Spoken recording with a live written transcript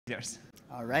yours.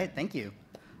 All right, thank you.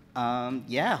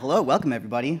 Yeah, hello, welcome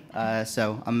everybody.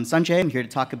 So I'm Sunjay. I'm here to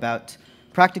talk about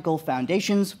practical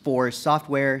foundations for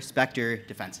software Spectre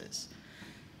defenses.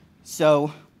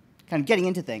 So kind of getting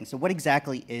into things. So what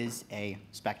exactly is a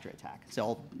Spectre attack? So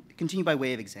I'll continue by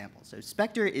way of example. So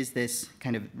Spectre is this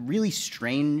kind of really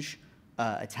strange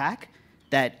attack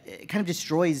that kind of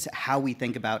destroys how we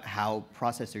think about how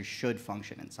processors should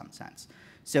function in some sense.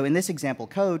 So in this example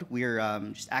code, we're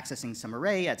just accessing some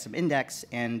array at some index,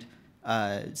 and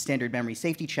standard memory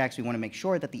safety checks, we want to make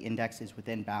sure that the index is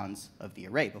within bounds of the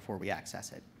array before we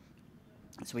access it.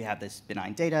 So we have this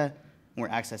benign data, we're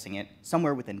accessing it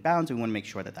somewhere within bounds, we want to make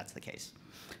sure that that's the case.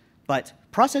 But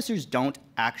processors don't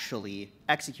actually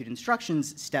execute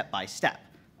instructions step by step.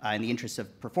 In the interest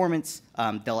of performance,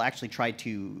 they'll actually try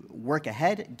to work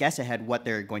ahead, guess ahead what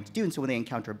they're going to do, and so when they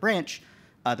encounter a branch,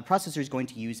 the processor is going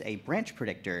to use a branch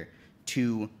predictor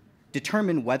to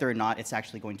determine whether or not it's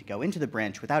actually going to go into the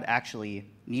branch without actually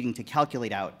needing to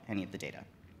calculate out any of the data.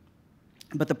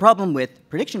 But the problem with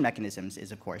prediction mechanisms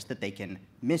is, of course, that they can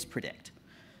mispredict.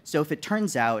 So if it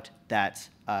turns out that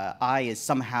I is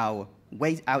somehow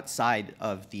way outside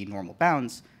of the normal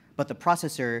bounds, but the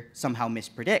processor somehow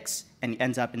mispredicts and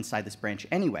ends up inside this branch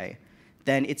anyway,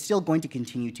 then it's still going to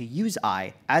continue to use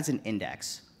I as an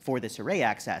index for this array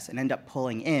access and end up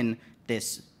pulling in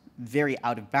this very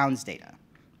out-of-bounds data.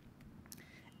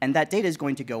 And that data is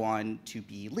going to go on to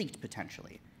be leaked,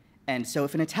 potentially. And so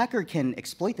if an attacker can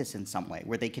exploit this in some way,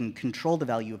 where they can control the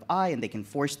value of I and they can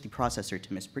force the processor to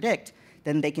mispredict,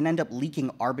 then they can end up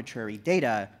leaking arbitrary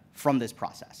data from this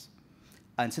process.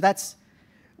 And so that's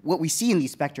what we see in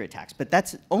these Spectre attacks, but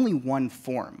that's only one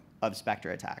form of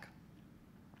Spectre attack.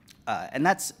 And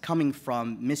that's coming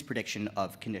from misprediction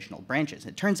of conditional branches.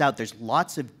 It turns out there's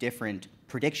lots of different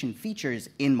prediction features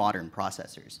in modern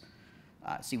processors.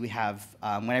 So we have,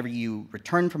 whenever you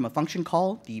return from a function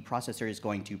call, the processor is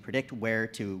going to predict where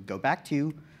to go back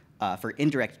to. For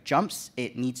indirect jumps,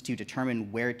 it needs to determine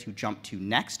where to jump to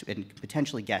next and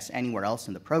potentially guess anywhere else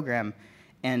in the program.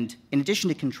 And in addition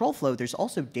to control flow, there's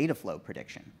also data flow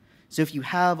prediction. So if you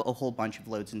have a whole bunch of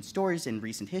loads and stores in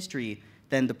recent history,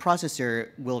 then the processor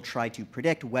will try to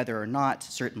predict whether or not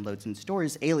certain loads and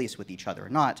stores alias with each other or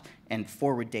not, and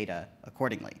forward data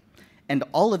accordingly. And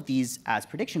all of these as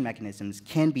prediction mechanisms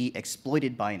can be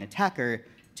exploited by an attacker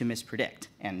to mispredict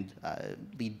and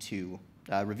lead to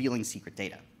revealing secret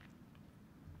data.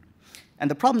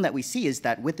 And the problem that we see is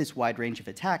that with this wide range of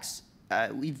attacks,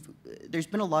 there's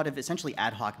been a lot of essentially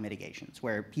ad hoc mitigations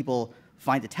where people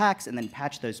find attacks and then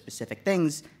patch those specific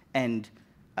things, and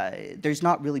there's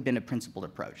not really been a principled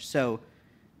approach. So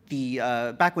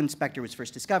back when Spectre was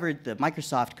first discovered, the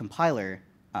Microsoft compiler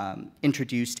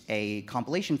introduced a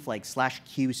compilation flag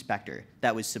 /Q Spectre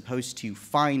that was supposed to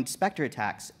find Spectre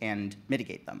attacks and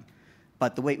mitigate them.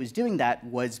 But the way it was doing that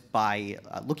was by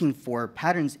looking for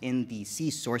patterns in the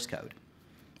C source code.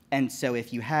 And so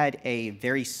if you had a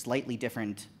very slightly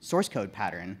different source code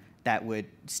pattern that would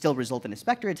still result in a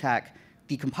Spectre attack,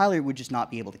 the compiler would just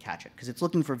not be able to catch it, because it's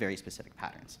looking for very specific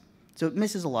patterns. So it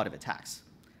misses a lot of attacks.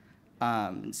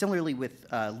 Similarly with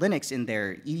Linux in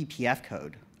their eBPF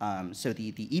code, so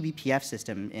the eBPF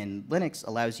system in Linux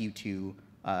allows you to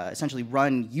essentially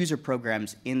run user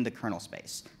programs in the kernel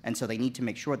space. And so they need to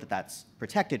make sure that that's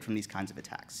protected from these kinds of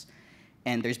attacks.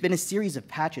 And there's been a series of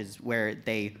patches where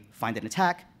they find an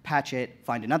attack, patch it,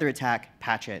 find another attack,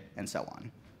 patch it, and so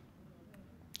on.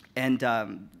 And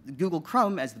Google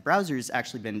Chrome, as the browser, has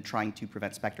actually been trying to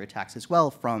prevent Spectre attacks as well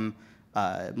from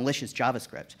malicious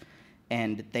JavaScript.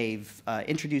 And they've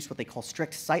introduced what they call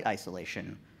strict site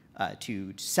isolation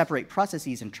to separate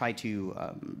processes and try to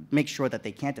make sure that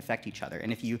they can't affect each other.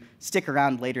 And if you stick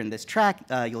around later in this track,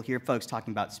 you'll hear folks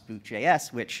talking about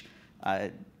Spook.js, which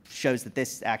shows that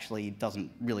this actually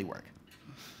doesn't really work.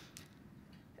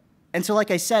 And so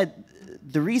like I said,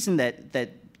 the reason that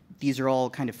these are all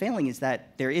kind of failing is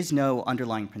that there is no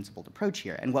underlying principled approach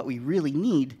here. And what we really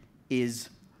need is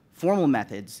formal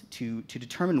methods to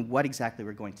determine what exactly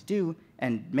we're going to do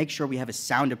and make sure we have a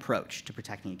sound approach to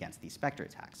protecting against these Spectre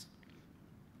attacks.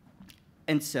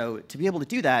 And so to be able to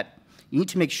do that, you need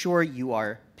to make sure you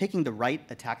are picking the right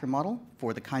attacker model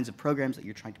for the kinds of programs that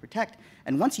you're trying to protect.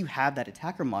 And once you have that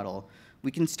attacker model,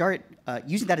 we can start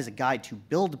using that as a guide to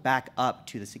build back up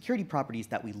to the security properties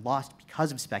that we lost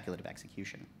because of speculative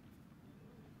execution.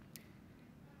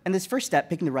 And this first step,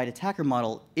 picking the right attacker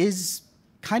model, is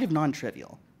kind of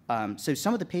non-trivial. So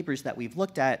some of the papers that we've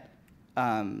looked at,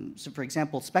 so for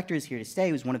example, Spectre is Here to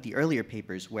Stay was one of the earlier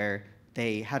papers where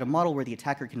they had a model where the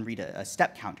attacker can read a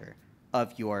step counter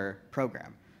of your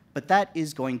program. but that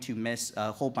is going to miss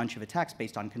a whole bunch of attacks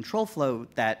based on control flow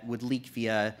that would leak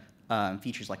via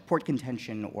features like port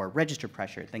contention or register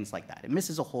pressure, things like that. It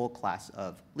misses a whole class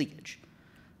of leakage.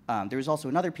 There was also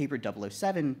another paper,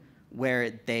 007,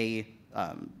 where they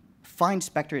find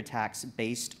Spectre attacks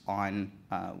based on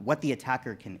what the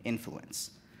attacker can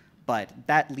influence. But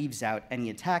that leaves out any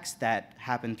attacks that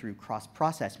happen through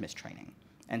cross-process mistraining.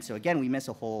 And so again, we miss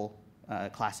a whole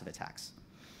class of attacks.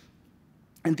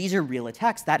 And these are real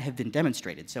attacks that have been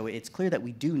demonstrated, so it's clear that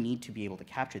we do need to be able to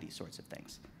capture these sorts of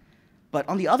things. But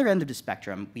on the other end of the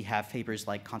spectrum, we have papers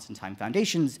like Constant Time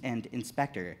Foundations and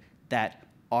Spectre that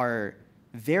are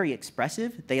very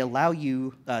expressive. They allow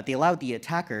the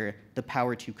attacker the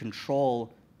power to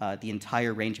control the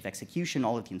entire range of execution,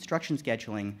 all of the instruction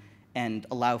scheduling, and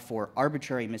allow for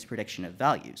arbitrary misprediction of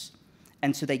values.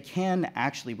 And so they can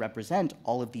actually represent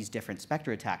all of these different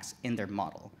Spectre attacks in their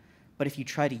model. But if you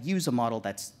try to use a model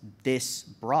that's this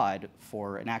broad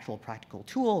for an actual practical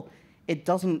tool, it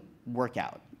doesn't work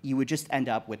out. You would just end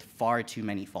up with far too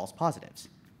many false positives.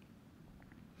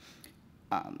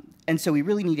 And so we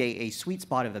really need a sweet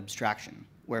spot of abstraction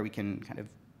where we can kind of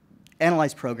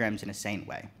analyze programs in a sane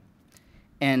way.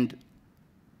 And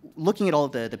looking at all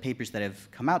of the papers that have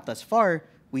come out thus far,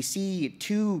 we see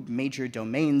two major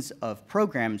domains of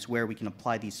programs where we can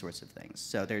apply these sorts of things.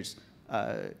 So there's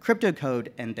crypto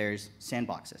code and there's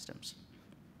sandbox systems.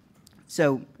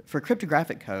 So for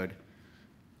cryptographic code,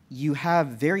 you have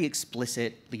very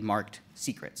explicitly marked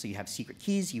secrets. So you have secret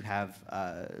keys, you have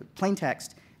plain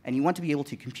text, and you want to be able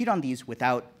to compute on these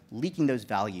without leaking those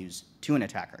values to an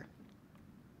attacker.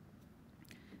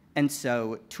 And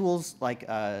so tools like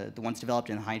the ones developed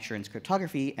in high assurance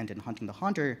cryptography and in Hunting the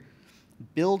Haunter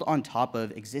build on top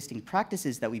of existing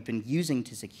practices that we've been using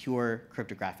to secure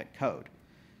cryptographic code.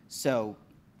 So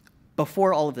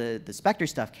before all of the Spectre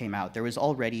stuff came out, there was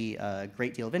already a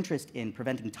great deal of interest in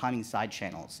preventing timing side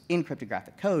channels in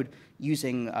cryptographic code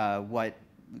using what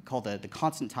we call the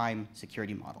constant time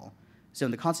security model. So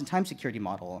in the constant time security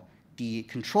model, the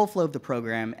control flow of the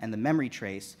program and the memory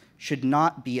trace should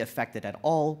not be affected at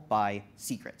all by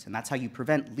secrets. And that's how you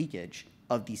prevent leakage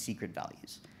of these secret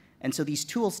values. And so these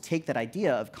tools take that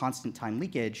idea of constant time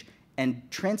leakage and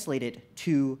translate it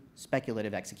to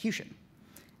speculative execution.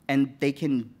 And they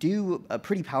can do a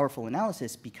pretty powerful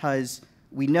analysis because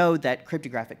we know that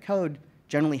cryptographic code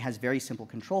generally has very simple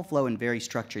control flow and very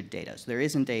structured data. So there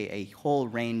isn't a whole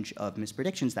range of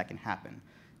mispredictions that can happen.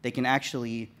 They can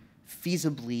actually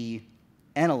feasibly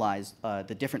analyze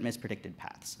the different mispredicted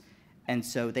paths. And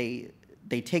so they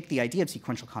take the idea of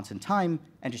sequential constant time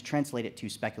and just translate it to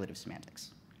speculative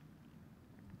semantics.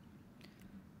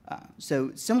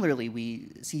 So similarly, we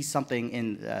see something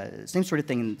in same sort of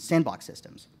thing in sandbox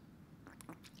systems.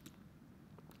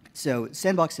 So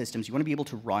sandbox systems, you want to be able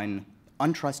to run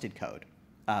untrusted code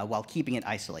while keeping it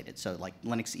isolated. So like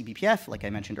Linux eBPF, like I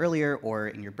mentioned earlier, or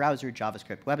in your browser,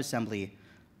 JavaScript, WebAssembly,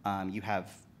 you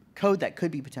have code that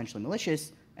could be potentially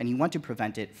malicious, and you want to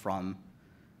prevent it from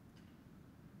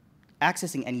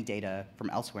accessing any data from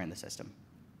elsewhere in the system.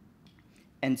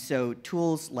 And so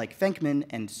tools like Fenkman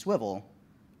and Swivel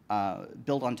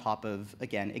build on top of,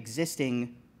 again,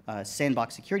 existing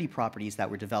sandbox security properties that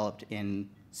were developed in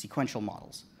sequential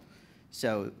models.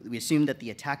 So we assume that the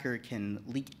attacker can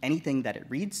leak anything that it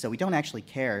reads, so we don't actually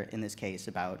care in this case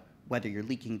about whether you're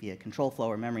leaking via control flow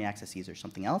or memory accesses or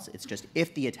something else. It's just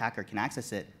if the attacker can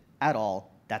access it at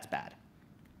all, that's bad.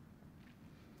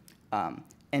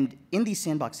 And in these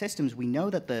sandbox systems, we know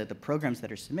that the programs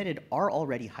that are submitted are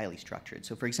already highly structured.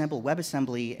 So for example,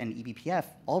 WebAssembly and eBPF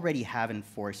already have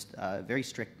enforced very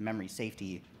strict memory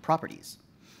safety properties.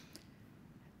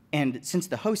 And since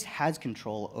the host has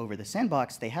control over the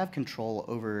sandbox, they have control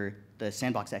over the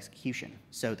sandbox execution.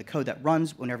 So the code that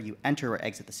runs whenever you enter or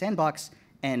exit the sandbox,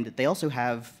 and they also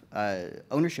have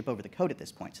ownership over the code at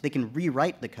this point. So they can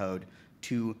rewrite the code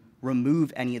to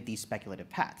remove any of these speculative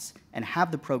paths and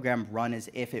have the program run as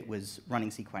if it was running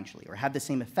sequentially, or have the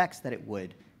same effects that it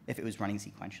would if it was running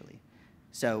sequentially.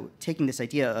 So taking this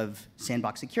idea of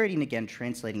sandbox security and again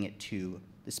translating it to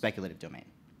the speculative domain.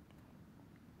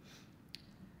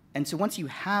 And so once you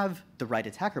have the right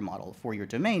attacker model for your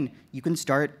domain, you can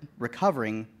start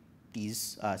recovering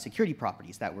these security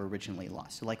properties that were originally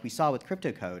lost. So like we saw with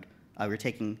crypto code, we're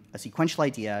taking a sequential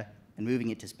idea and moving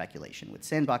it to speculation. With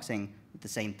sandboxing, the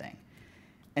same thing.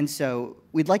 And so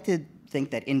we'd like to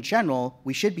think that in general,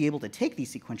 we should be able to take these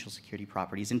sequential security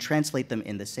properties and translate them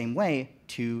in the same way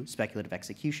to speculative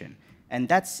execution. And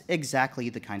that's exactly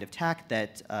the kind of tack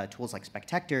that tools like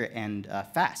Spectre and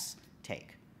FAS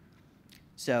take.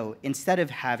 So instead of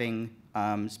having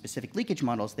specific leakage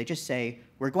models. They just say,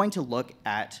 we're going to look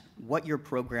at what your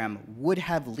program would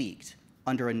have leaked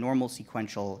under a normal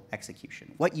sequential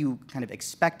execution, what you kind of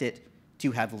expect it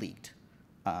to have leaked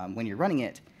when you're running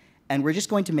it. And we're just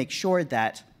going to make sure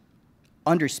that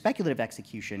under speculative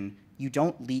execution, you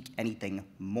don't leak anything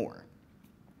more.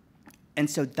 And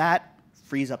so that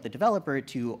frees up the developer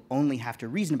to only have to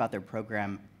reason about their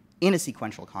program in a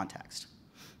sequential context.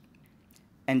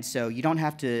 And so you don't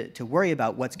have to worry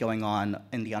about what's going on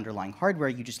in the underlying hardware.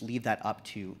 You just leave that up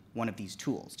to one of these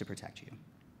tools to protect you.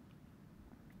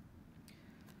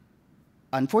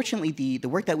 Unfortunately, the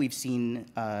work that we've seen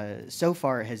so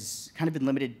far has kind of been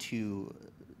limited to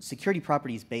security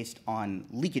properties based on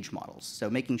leakage models,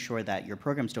 so making sure that your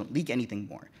programs don't leak anything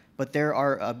more. But there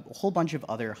are a whole bunch of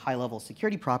other high-level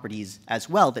security properties as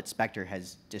well that Spectre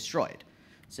has destroyed.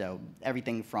 So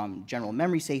everything from general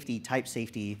memory safety, type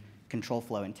safety, control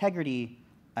flow integrity,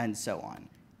 and so on.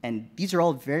 And these are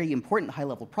all very important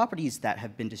high-level properties that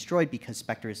have been destroyed because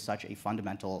Spectre is such a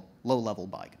fundamental low-level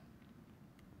bug.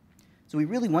 So we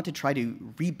really want to try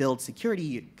to rebuild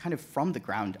security kind of from the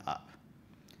ground up.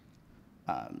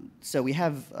 So we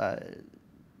have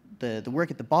the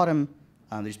work at the bottom.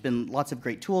 There's been lots of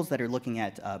great tools that are looking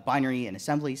at binary and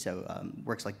assembly, so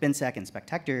works like BinSec and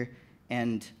Spectector.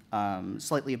 And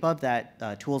slightly above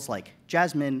that, tools like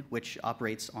Jasmine, which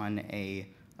operates on a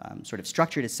sort of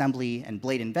structured assembly, and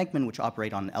Blade and Venkman, which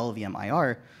operate on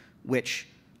LLVM-IR, which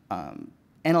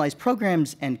analyze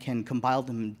programs and can compile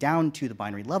them down to the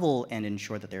binary level and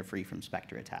ensure that they're free from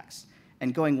Spectre attacks.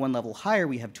 And going one level higher,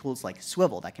 we have tools like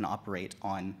Swivel that can operate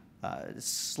on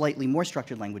slightly more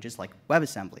structured languages like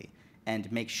WebAssembly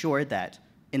and make sure that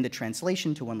in the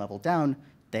translation to one level down,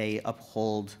 they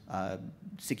uphold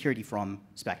security from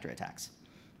Spectre attacks.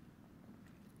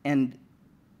 And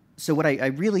so what I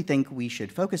really think we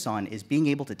should focus on is being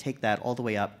able to take that all the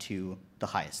way up to the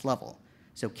highest level.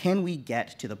 So can we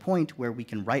get to the point where we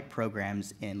can write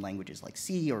programs in languages like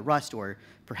C or Rust or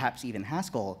perhaps even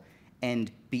Haskell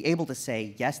and be able to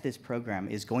say, yes, this program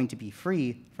is going to be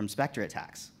free from Spectre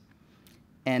attacks?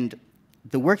 And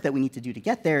the work that we need to do to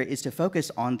get there is to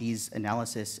focus on these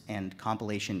analysis and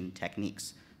compilation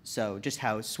techniques. So just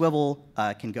how Swivel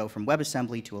can go from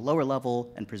WebAssembly to a lower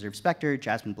level and preserve Spectre,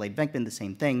 Jasmine, Blade, Venkman, the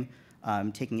same thing,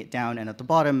 taking it down. And at the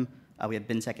bottom, we have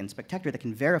BinSec and Spectector that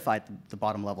can verify the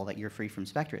bottom level that you're free from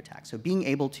Spectre attacks. So being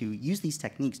able to use these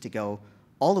techniques to go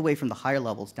all the way from the higher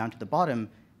levels down to the bottom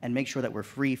and make sure that we're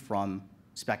free from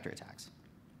Spectre attacks.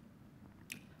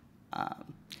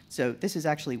 So this is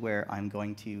actually where I'm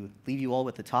going to leave you all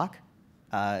with the talk.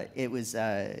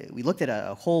 We looked at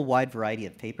a whole wide variety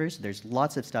of papers. There's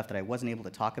lots of stuff that I wasn't able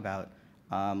to talk about,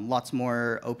 lots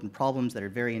more open problems that are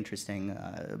very interesting,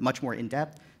 much more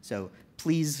in-depth. So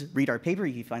please read our paper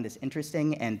if you find this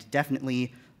interesting, and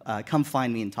definitely come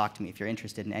find me and talk to me if you're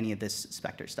interested in any of this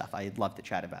Spectre stuff. I'd love to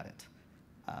chat about it.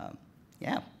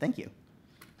 Yeah, thank you.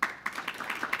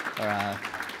 Or,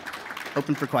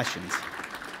 open for questions.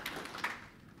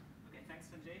 Okay, thanks,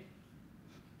 Sunjay.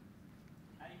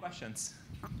 Any questions?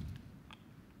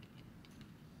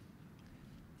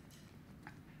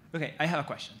 Okay, I have a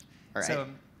question. All right. So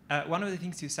one of the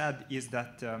things you said is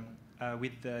that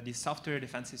with the software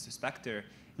defenses to Spectre,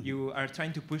 you are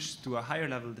trying to push to a higher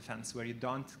level defense where you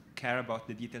don't care about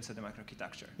the details of the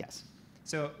microarchitecture. Yes.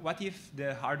 So what if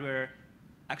the hardware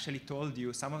actually told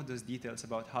you some of those details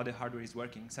about how the hardware is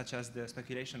working, such as the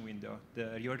speculation window, the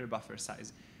reorder buffer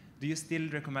size? Do you still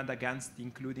recommend against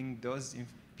including those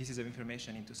pieces of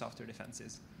information into software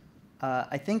defenses?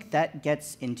 I think that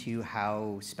gets into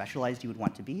how specialized you would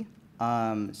want to be.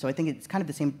 So I think it's kind of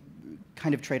the same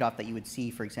kind of trade-off that you would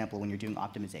see, for example, when you're doing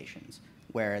optimizations,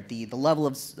 where the level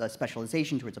of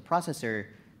specialization towards a processor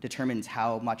determines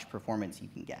how much performance you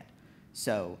can get.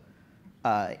 So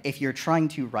if you're trying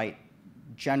to write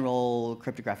general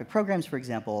cryptographic programs, for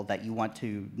example, that you want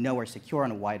to know are secure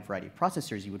on a wide variety of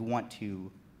processors, you would want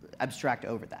to abstract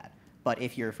over that. But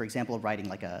if you're, for example, writing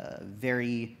like a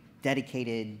very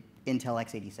dedicated Intel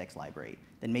x86 library,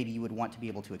 then maybe you would want to be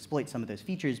able to exploit some of those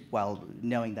features while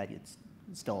knowing that it's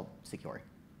still secure.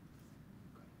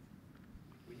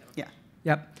 Yeah.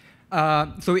 Yep.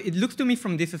 So it looks to me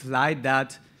from this slide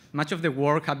that much of the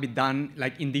work had been done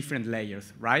like in different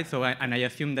layers, right? So and I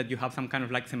assume that you have some kind of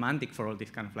like semantic for all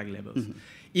these kind of like levels. Mm-hmm.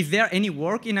 Is there any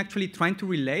work in actually trying to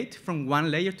relate from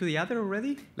one layer to the other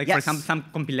already? Like yes. For example, some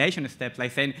compilation steps,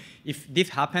 like saying if this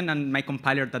happened and my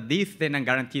compiler does this, then I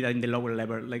guarantee that in the lower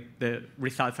level, like the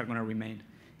results are going to remain.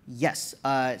 Yes.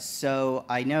 So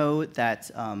I know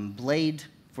that Blade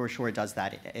for sure does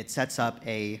that. It sets up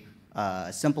a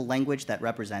simple language that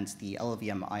represents the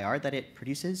LLVM-IR that it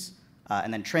produces.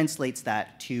 and then translates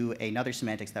that to another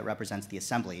semantics that represents the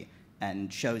assembly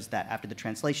and shows that after the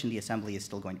translation, the assembly is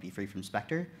still going to be free from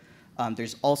Spectre.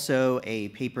 There's also a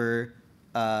paper,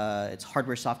 it's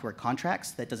hardware-software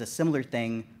contracts, that does a similar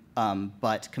thing,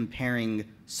 but comparing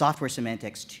software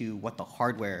semantics to what the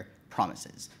hardware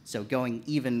promises. So going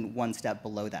even one step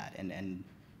below that and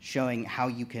showing how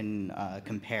you can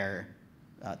compare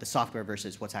the software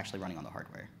versus what's actually running on the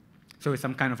hardware. So it's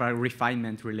some kind of a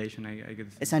refinement relation, I guess.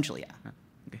 Essentially, yeah.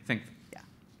 Okay, thanks. Yeah.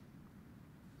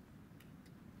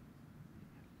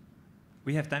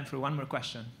 We have time for one more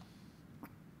question.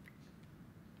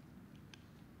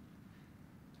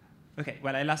 OK,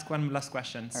 well, I'll ask one last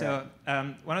question. So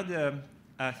one of the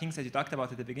things that you talked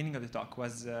about at the beginning of the talk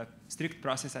was strict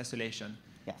process isolation.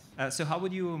 Yes. So how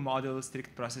would you model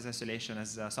strict process isolation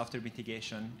as software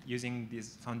mitigation using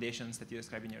these foundations that you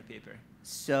describe in your paper?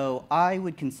 So I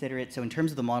would consider it, so in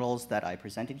terms of the models that I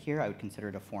presented here, I would consider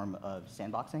it a form of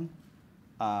sandboxing,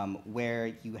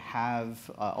 where you have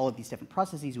all of these different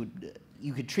processes.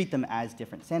 You could treat them as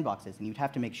different sandboxes, and you'd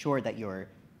have to make sure that you're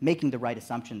making the right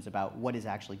assumptions about what is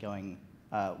actually going,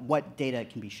 what data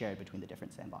can be shared between the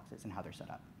different sandboxes and how they're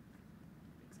set up.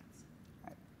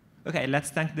 OK, let's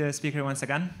thank the speaker once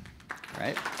again. All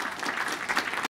right.